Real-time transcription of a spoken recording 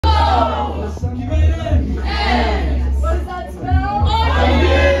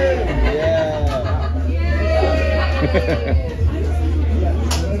Hello,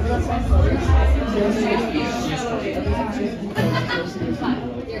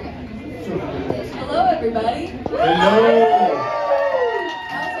 everybody. Hello.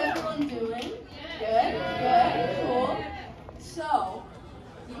 How's everyone doing? Good, good, cool. So,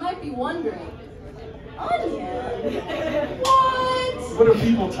 you might be wondering, Onion, what? What are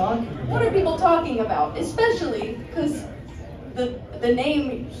people talking about? What are people talking about? Especially because the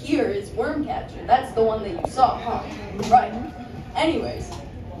name here is Wormcatcher. That's the one that you saw, huh? Right. Anyways,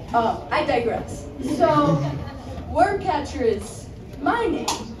 I digress. So, Wormcatcher is my name,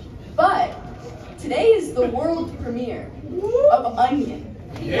 but today is the world premiere of Onion.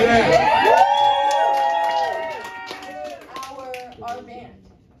 Yeah. Our band.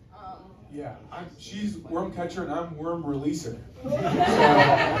 Yeah. She's Wormcatcher and I'm Worm Releaser.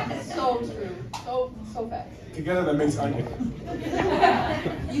 So true. So fast. Together that makes Onion.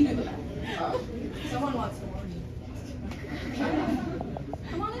 You do the math. Someone wants more.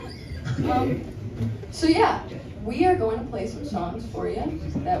 Come on in. So yeah, we are going to play some songs for you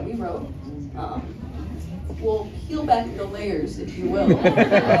that we wrote. We'll peel back the layers, if you will.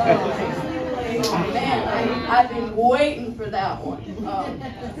 Man, I've been waiting for that one.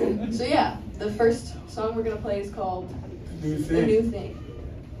 So yeah, the first song we're gonna play is called New The Thing. New Thing.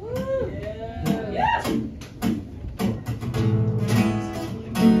 Woo! Yeah.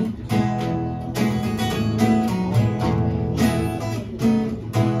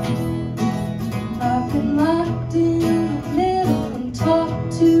 I've been locked in the middle and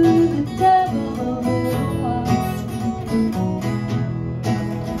talked to the devil a little while.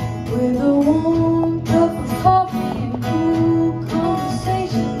 With a warm cup of coffee and cool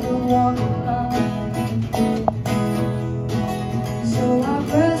conversation to walk the line. So I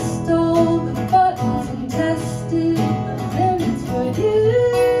pressed all the buttons and tested the limits, but you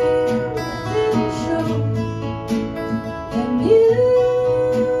didn't show. And you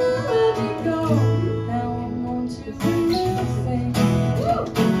let me go. Now I'm on to the new thing.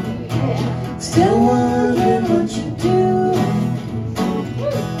 Still wondering what you do.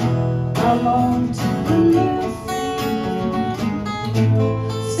 I'm on to the new thing.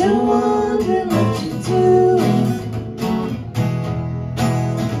 Still wondering what you do.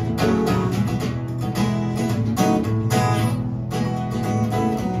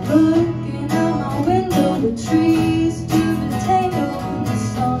 Looking out my window, the trees do the tango in the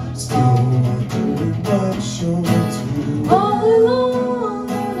sun. Still wondering what you're doing. All alone,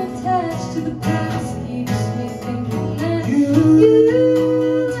 unattached to the past, keeps me thinking that you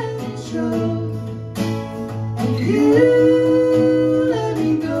let me show, and you let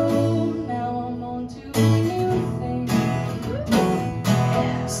me go. Now I'm on to a new thing.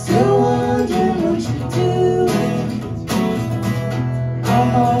 Still wondering what you do.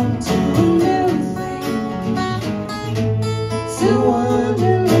 I'm on to a new thing. Still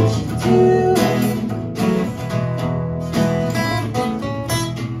wondering what you do.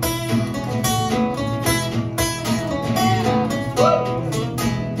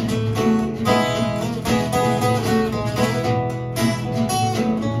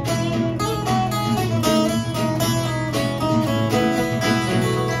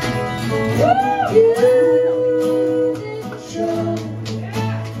 You didn't show.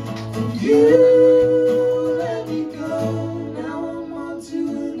 You let me go. Now I'm on to a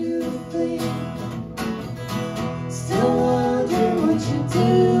new thing. Still wondering what you do.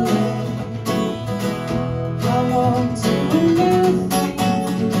 I'm on to a new thing.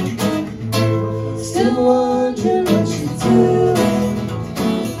 Still wondering what you do.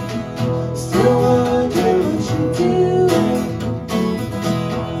 Still wondering what you do.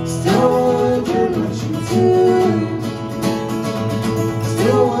 Still wondering what you do.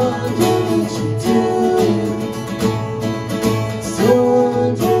 Still wondering what you do. Still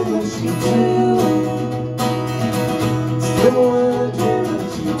wondering what you do. Still wondering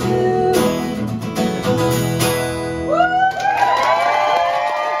what you do.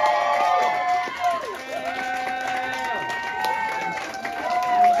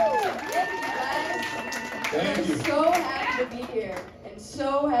 Thank you. I'm so happy to be here and so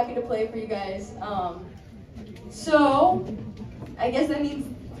happy to play for you guys. So I guess that means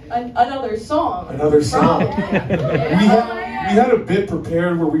another song. Another song. Probably. We had a bit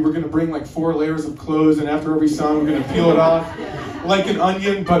prepared where we were going to bring like 4 layers of clothes, and after every song we're going to peel it off like an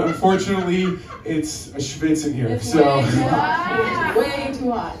onion, but unfortunately it's a schwitz in here. It's So way too hot. Way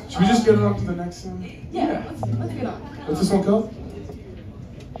too hot. should we just get on to the next song? Yeah, let's get on. What's this one called?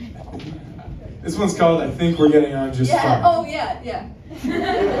 This one's called I Think We're Getting On Just Yeah, Fine. oh yeah.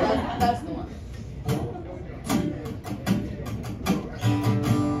 That's the one.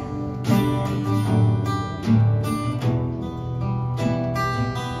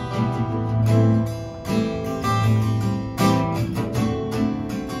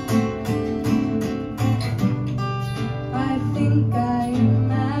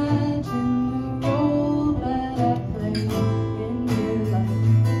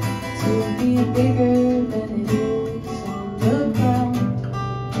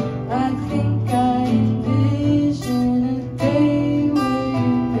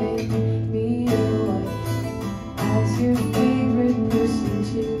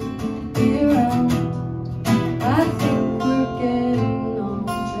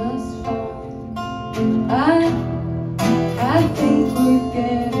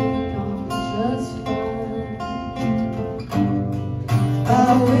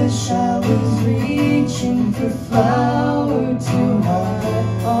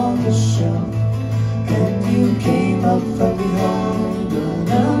 up from behind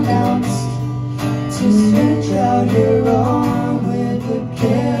unannounced, to stretch out your arm with the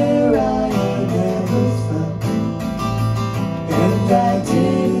care I had never felt. And I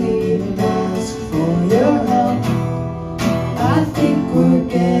didn't even ask for your help. I think we're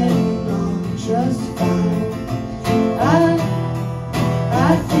getting on just fine. I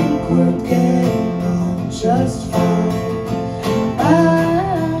think we're getting on just fine. I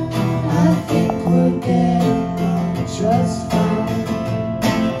think we're getting on just fine.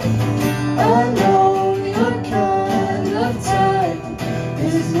 I know your kind of type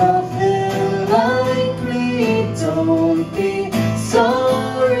is nothing like me. Don't be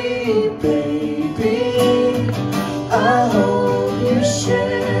sorry, baby. I hope you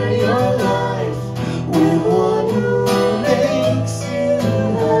share your life with one who makes you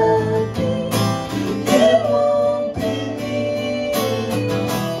happy. It won't be me.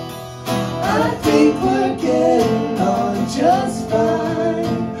 I think we're getting on just fine.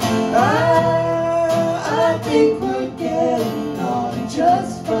 I think we're getting on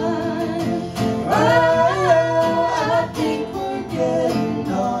just fine. I think we're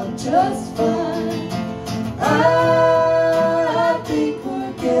getting on just fine. I think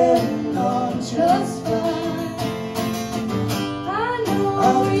we're getting on just fine. I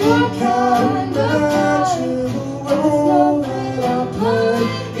know you're kind of natural that I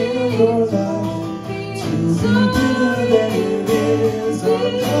put in your life to be bigger than it is on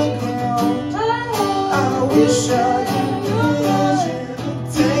the ground. I wish I could imagine a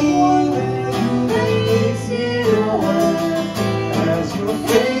day when you make it happy as your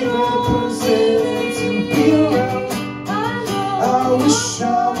favorite person to be around. I wish I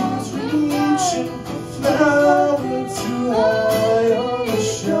was reaching for flowers too high on the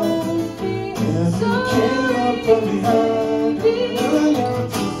shelf, and you came up from behind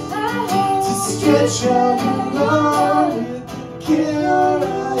to stretch out your arm with the care I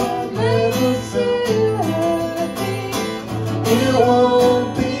had never felt. It won't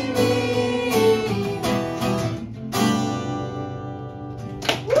be me.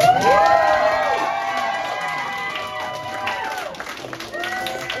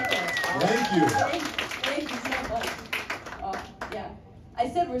 Thank you. Thank you so much. Yeah, I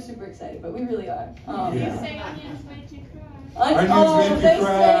said we're super excited, but we really are. Yeah. Say onions make you cry. Onions make you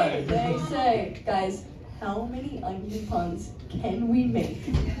cry. They say, guys, how many onion puns can we make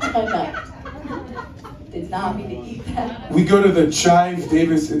tonight? Did not mean to eat that. We go to the Chive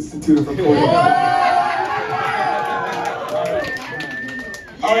Davis Institute of Recording.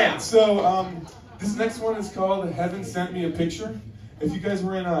 All right, so this next one is called "Heaven Sent Me a Picture." If you guys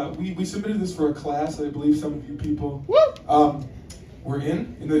were in, we submitted this for a class. I believe some of you people were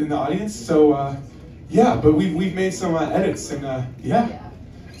in the audience. So yeah, but we've made some edits, and yeah.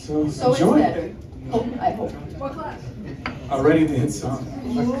 So enjoy. It's better. I hope. What class? Ready the hit song.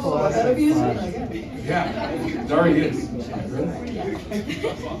 Better be soon, I guess. Yeah, it already is. Ready? Yeah.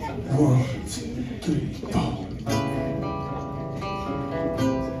 1, 2, 3, 4.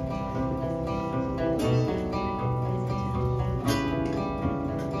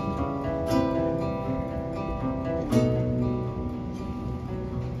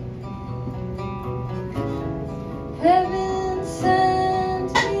 Heaven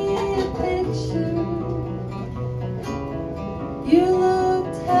sent me a picture. You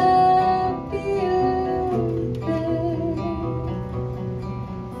looked happier there.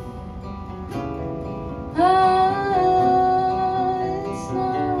 It's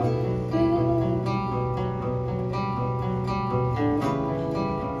not fair.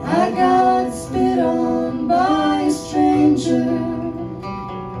 I got spit on by a stranger.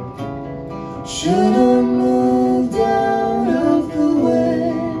 Should've moved out of the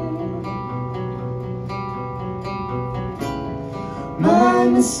way. My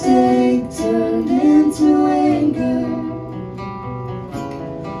mistake turned into anger.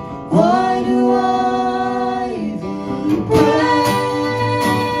 Why do I even pray?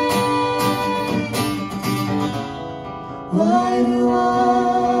 Why do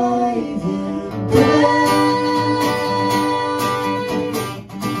I even pray?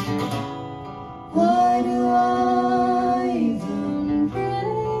 Why do I even pray?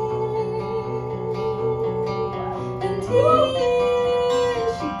 And here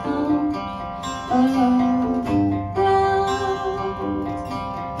she comes around,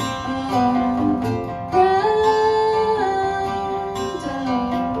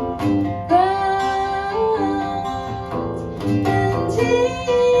 and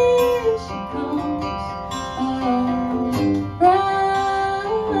here she comes around.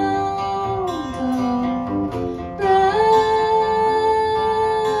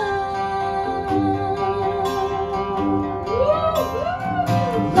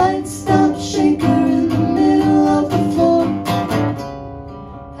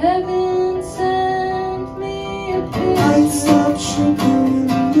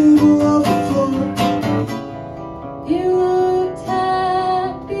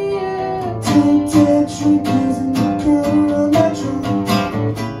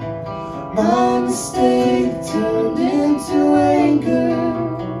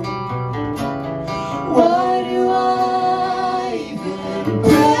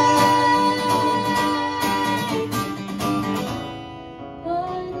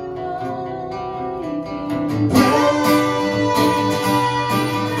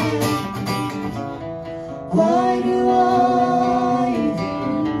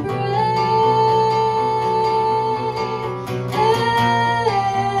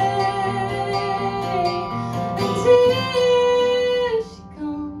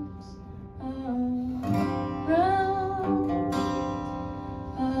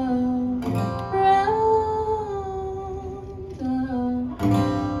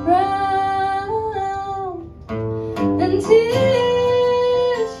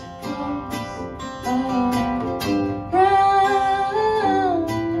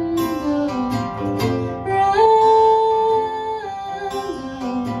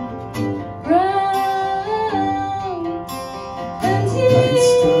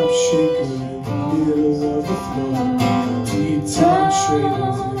 shaker in the middle of the floor. Tea-time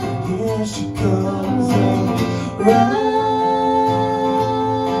traders, and here she comes around.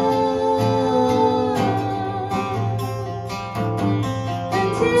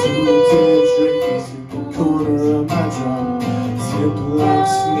 Two dead drinkers in the corner of my drum, zip-lock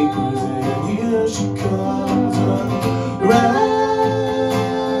sneakers, and here she comes around.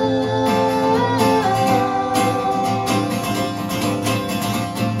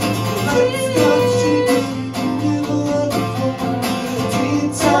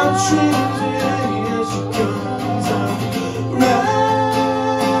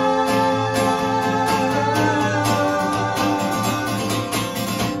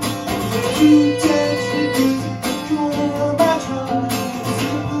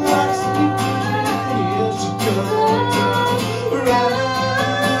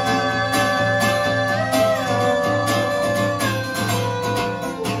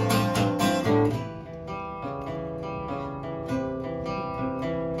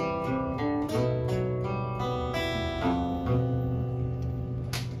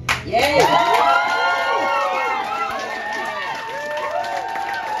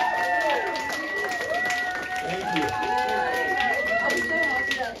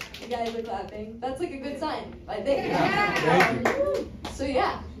 That's like a good sign, I think. So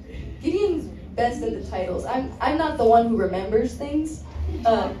yeah, Gideon's best at the titles. I'm not the one who remembers things,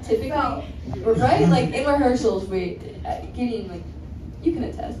 typically, right? Like in rehearsals, Gideon, like, you can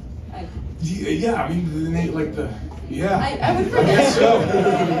attest. Yeah, I mean, the name, like the, yeah. I would forget. Yes, so.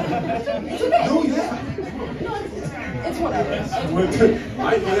 It's okay. No, yeah. No, it's whatever.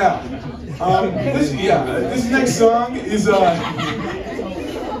 This next song is,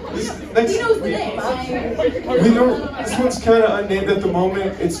 He knows the name. This one's kind of unnamed at the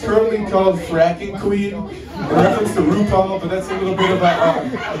moment. It's currently called Fracking Queen, in reference to RuPaul, but that's a little bit of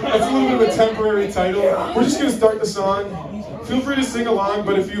a temporary title. We're just gonna start the song. Feel free to sing along,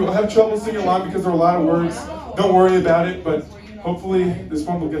 but if you have trouble singing along because there are a lot of words, don't worry about it. But hopefully, this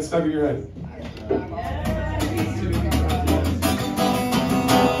one will get stuck in your head.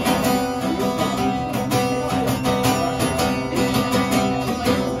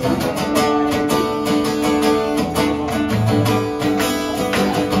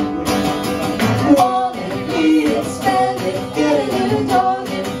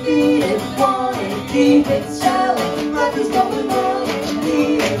 Keep it selling, life is going well.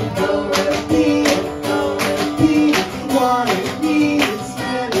 Need it, go repeat it, go repeat it. Want it, need it,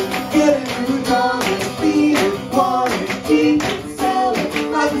 spend it, get it, new dollars, beat it. Want it, keep it selling,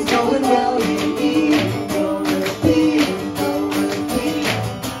 life is going well. You need it, go repeat it, go repeat it.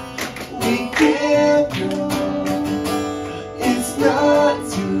 We can't go, it's not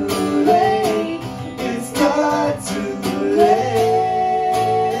too late, it's not too late.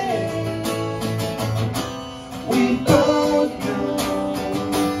 We both know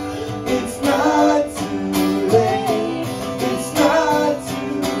it's not too late, it's not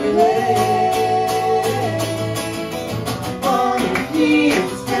too late. Want it, need it,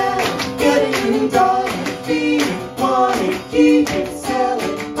 spend, get a new dollar, feed it. Want it, keep it,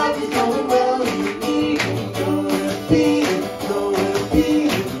 selling, life is going well. You need it, go repeat it, go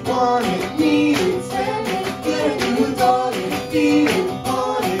repeat it. Want it, need it, spend it, get a new dollar, feed it.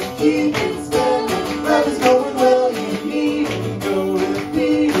 Want it, keep it, selling, life is going well.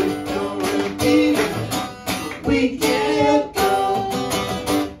 We can't go,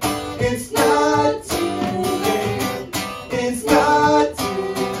 it's not too late, it's not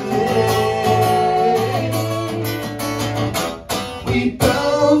too late. We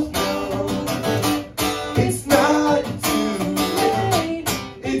both know, it's not too late,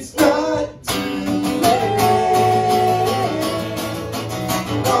 it's not too late.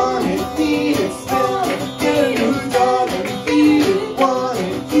 Want it, need it, spend it, get a new dollar, feed it. Want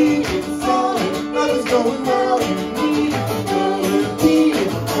it, keep it, selling, life is going well.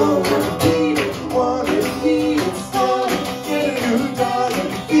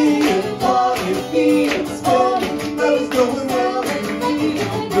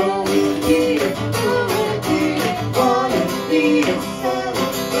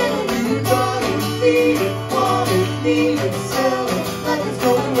 Need it, selling, life is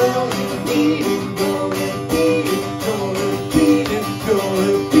going well.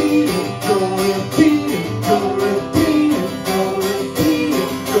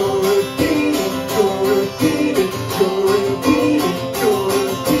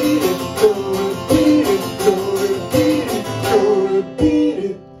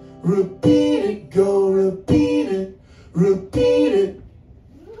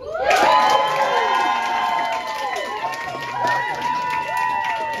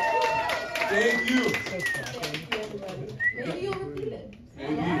 Thank you. Thank you, everybody. Maybe you'll repeat it.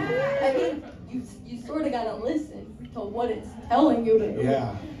 Maybe. I mean, you sort of gotta listen to what it's telling you to do.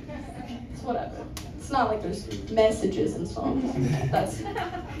 Yeah. It's whatever. It's not like there's messages in songs. That's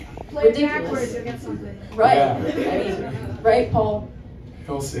Play ridiculous. backwards, you'll get something. Right. Yeah. I mean, right, Paul?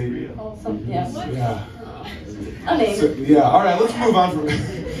 Paul Sabia. Paul something, yeah. Yeah. A name. So, yeah. All right. Let's move on from.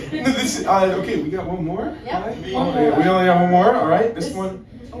 No, this. Okay. We got one more. Yeah, Right? one more. We only have one more. All right. This This- one.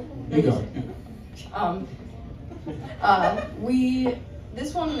 You go.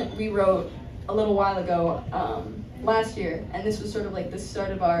 This one we wrote a little while ago, last year, and this was sort of like the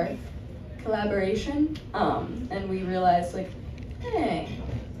start of our collaboration, and we realized like, hey,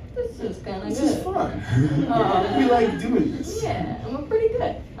 this is kind of This good. is fun. We like doing this. Yeah, and we're pretty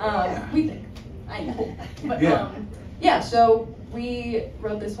good. We think. I know. But Yeah. yeah, so we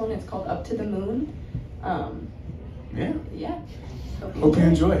wrote this one. It's called Up to the Moon. Yeah. Yeah. Hope you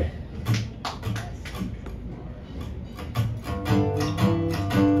enjoy.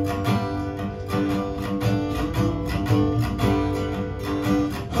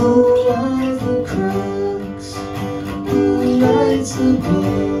 Who lies the cracks? Who writes the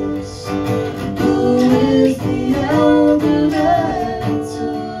books? Who is the elder that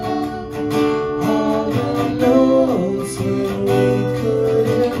took all the notes when we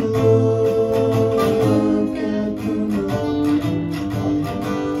couldn't look at the moon?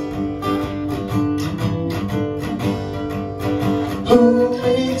 Who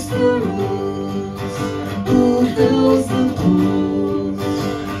makes the rules? Who fills the pools?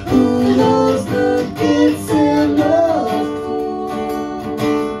 Who knows the gets and the fools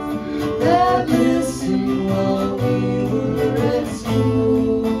that listen while we were at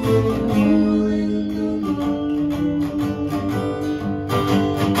school in the moon?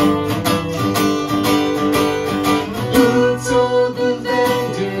 Who told the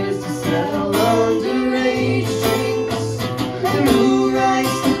vendors to sell underage drinks? And who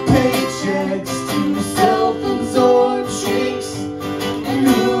writes the paychecks to self-absorbed shrinks? And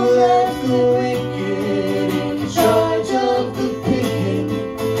who left the wicked in charge of the picking?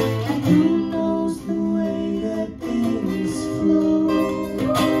 And who knows the way that things flow?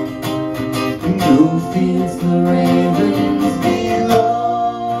 And who feeds the ravens below?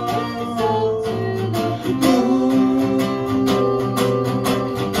 The moon.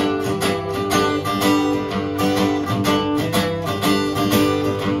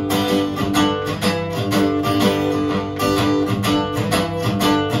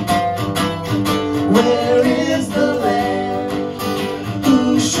 Where is the land?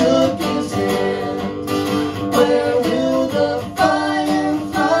 Who shook his hand? Where will the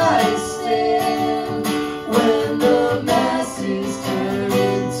fireflies stand when the masses turn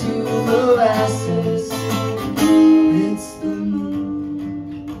into molasses? It's the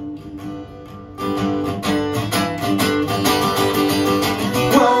moon.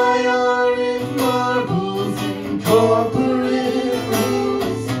 Why aren't marbles in corporate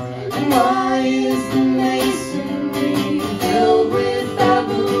rooms? And why is the masonry filled with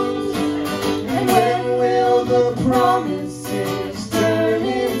baboons? And when will the promises turn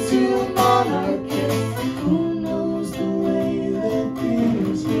into monarchies? Who knows the way that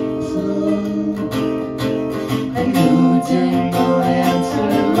things flow? And who dimmed the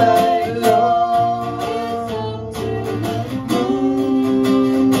lantern light low? It's up to the moon.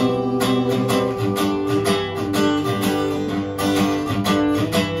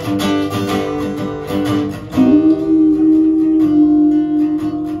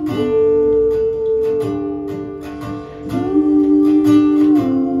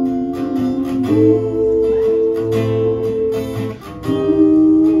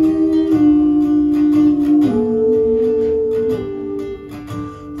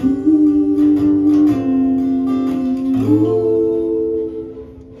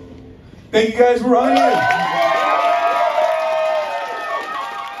 Thank you guys. We're on here.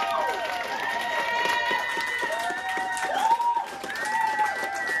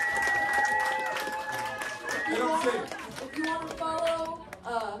 You don't say. If you want to follow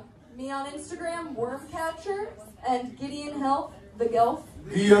me on Instagram, Wormcatcher, and Gideon Health, the Gelf.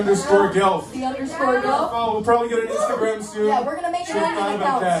 The_Gelf. The underscore Gelf. Oh, we'll probably get an Instagram soon. Yeah, we're gonna make an Should've thought onion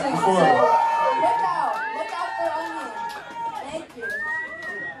about account that soon. before. So look out for onion. Thank you.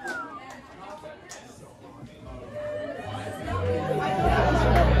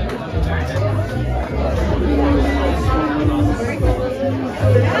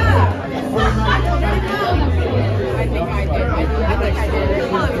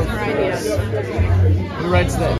 Who writes that?